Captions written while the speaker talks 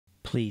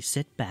Please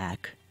sit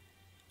back,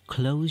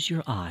 close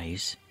your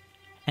eyes,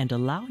 and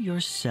allow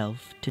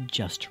yourself to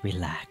just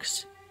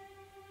relax.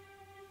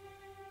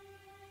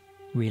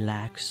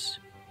 Relax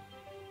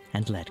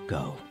and let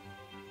go.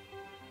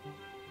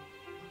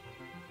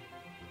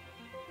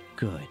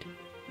 Good.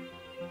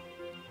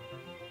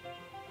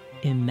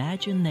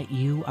 Imagine that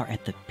you are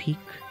at the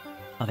peak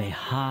of a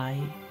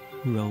high,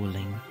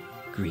 rolling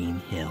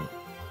green hill.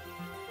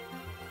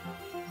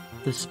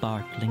 The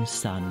sparkling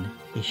sun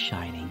is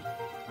shining.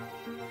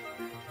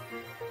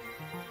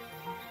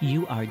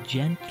 You are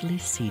gently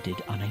seated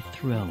on a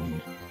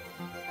throne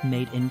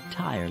made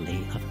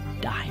entirely of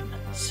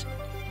diamonds,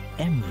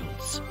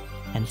 emeralds,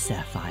 and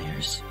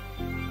sapphires,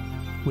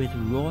 with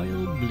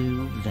royal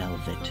blue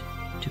velvet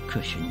to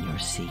cushion your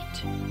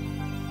seat.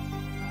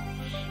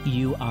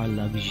 You are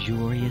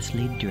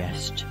luxuriously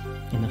dressed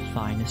in the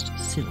finest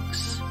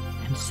silks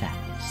and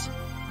satins,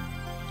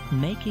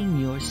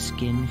 making your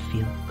skin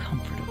feel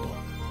comfortable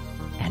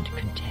and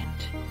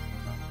content.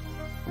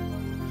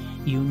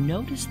 You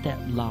notice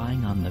that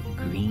lying on the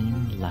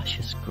green,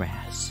 luscious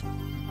grass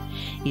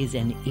is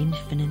an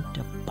infinite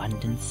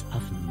abundance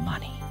of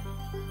money,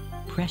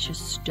 precious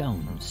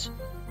stones,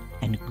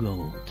 and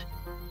gold,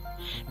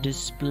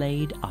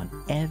 displayed on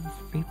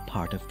every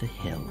part of the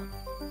hill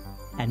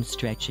and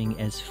stretching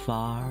as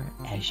far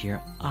as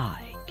your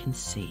eye can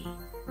see.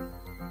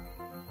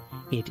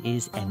 It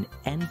is an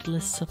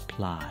endless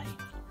supply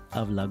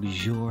of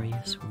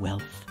luxurious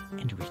wealth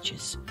and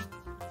riches,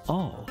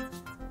 all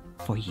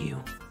for you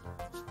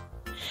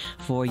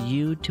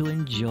to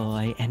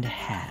enjoy and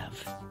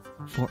have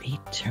for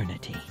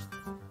eternity.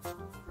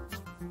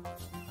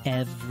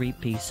 Every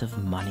piece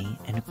of money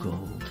and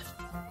gold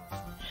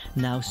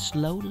now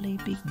slowly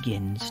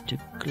begins to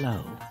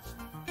glow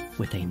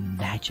with a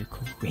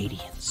magical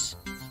radiance.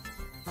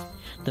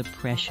 The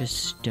precious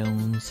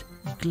stones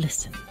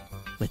glisten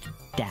with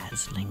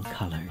dazzling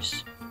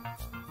colors.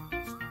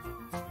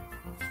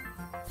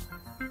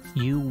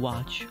 You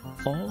watch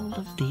all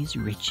of these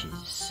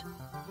riches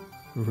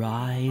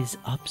rise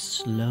up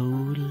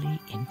slowly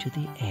into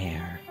the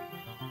air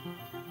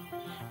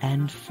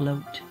and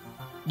float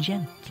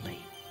gently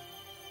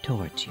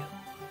towards you,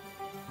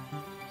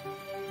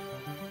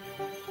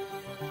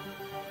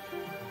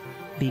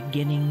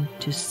 beginning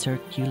to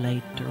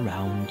circulate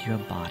around your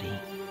body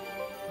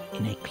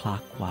in a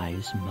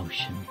clockwise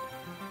motion.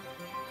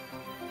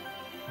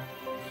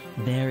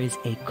 There is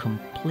a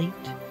complete,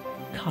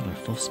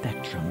 colorful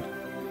spectrum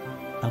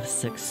of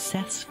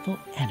successful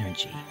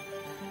energy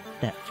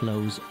that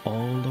flows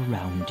all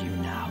around you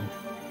now.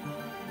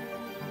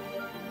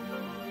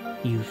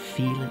 You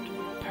feel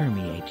it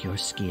permeate your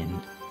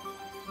skin,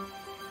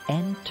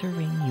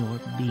 entering your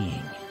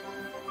being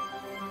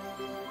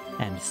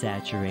and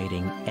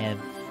saturating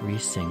every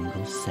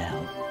single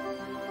cell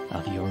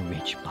of your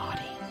rich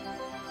body.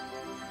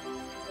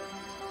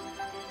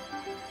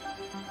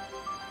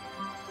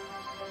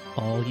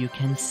 All you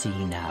can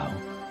see now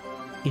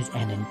is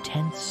an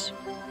intense,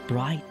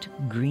 bright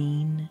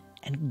green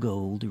and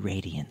gold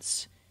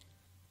radiance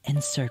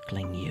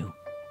encircling you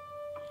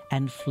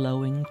and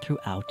flowing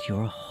throughout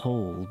your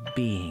whole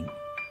being.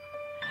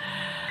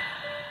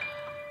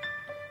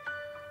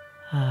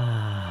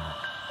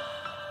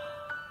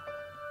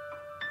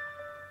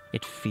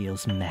 It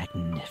feels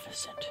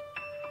magnificent.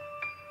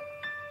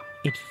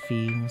 It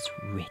feels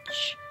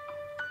rich,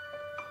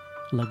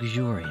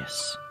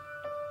 luxurious,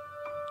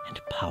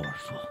 and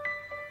powerful.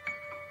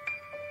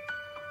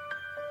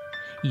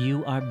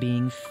 You are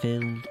being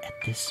filled at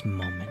this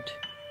moment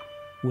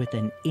with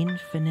an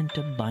infinite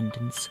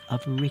abundance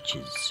of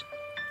riches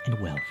and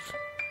wealth.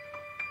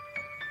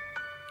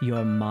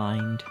 Your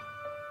mind,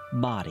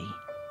 body,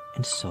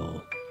 and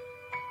soul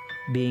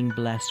being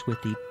blessed with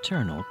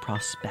eternal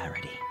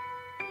prosperity.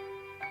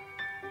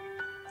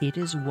 It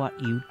is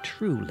what you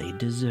truly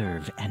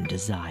deserve and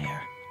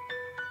desire.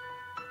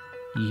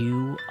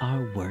 You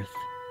are worth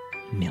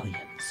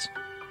millions.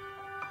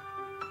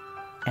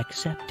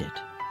 Accept it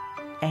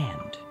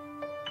and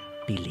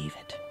believe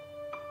it.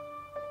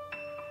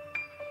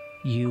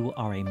 You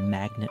are a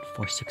magnet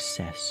for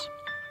success,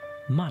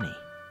 money,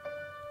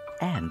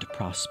 and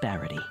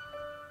prosperity,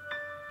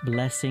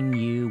 blessing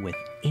you with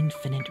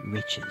infinite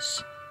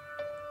riches.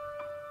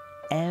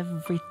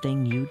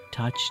 Everything you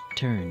touch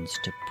turns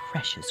to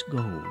precious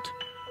gold,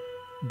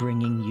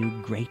 bringing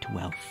you great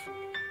wealth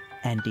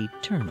and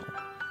eternal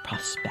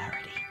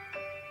prosperity.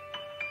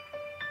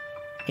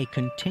 A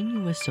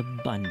continuous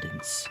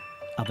abundance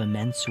of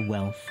immense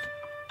wealth,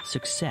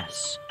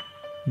 success,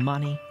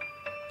 money,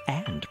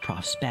 and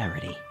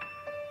prosperity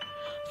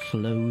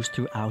flows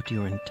throughout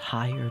your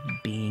entire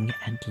being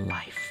and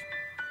life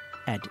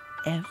at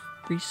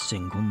every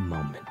single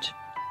moment.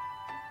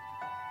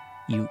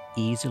 You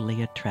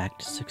easily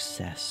attract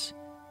success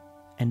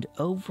and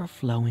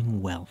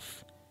overflowing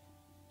wealth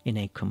in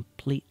a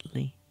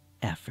completely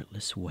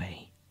effortless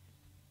way.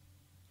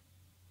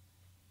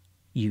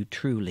 You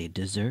truly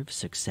deserve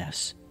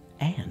success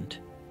and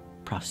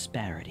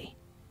prosperity,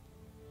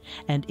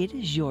 and it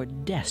is your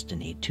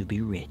destiny to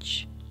be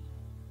rich.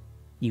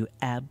 You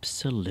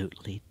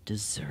absolutely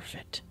deserve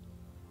it.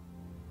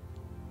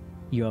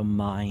 Your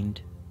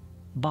mind,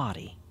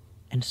 body,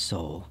 and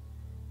soul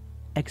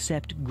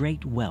accept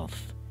great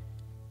wealth,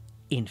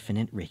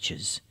 infinite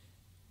riches,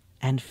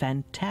 and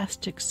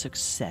fantastic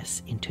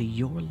success into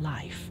your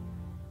life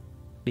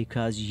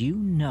because you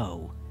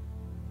know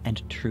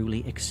and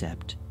truly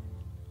accept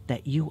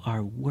that you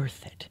are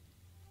worth it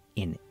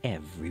in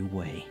every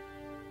way.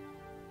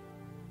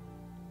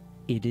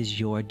 It is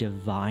your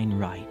divine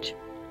right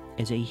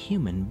as a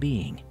human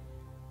being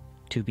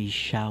to be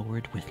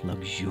showered with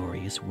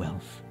luxurious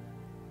wealth,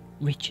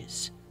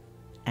 riches,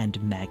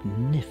 and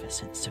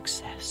magnificent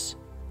success.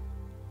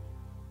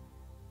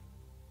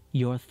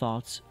 Your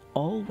thoughts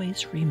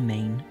always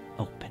remain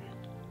open,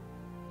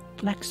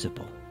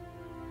 flexible,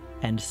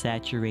 and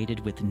saturated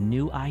with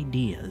new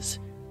ideas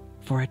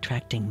for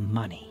attracting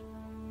money,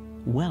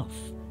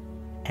 wealth,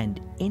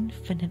 and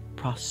infinite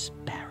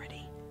prosperity.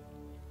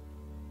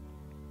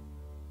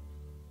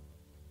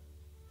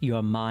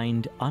 Your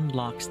mind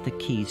unlocks the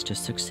keys to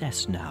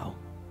success now,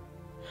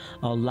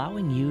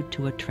 allowing you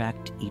to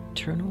attract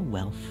eternal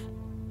wealth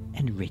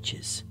and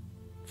riches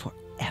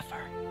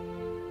forever.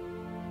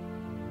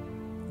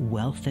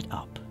 Wealth it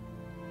up.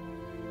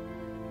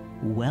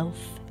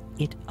 Wealth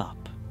it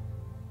up.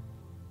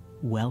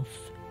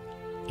 Wealth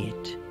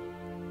it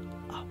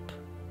up.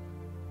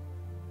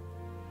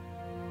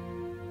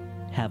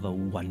 Have a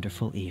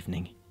wonderful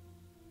evening.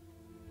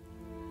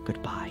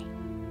 Goodbye.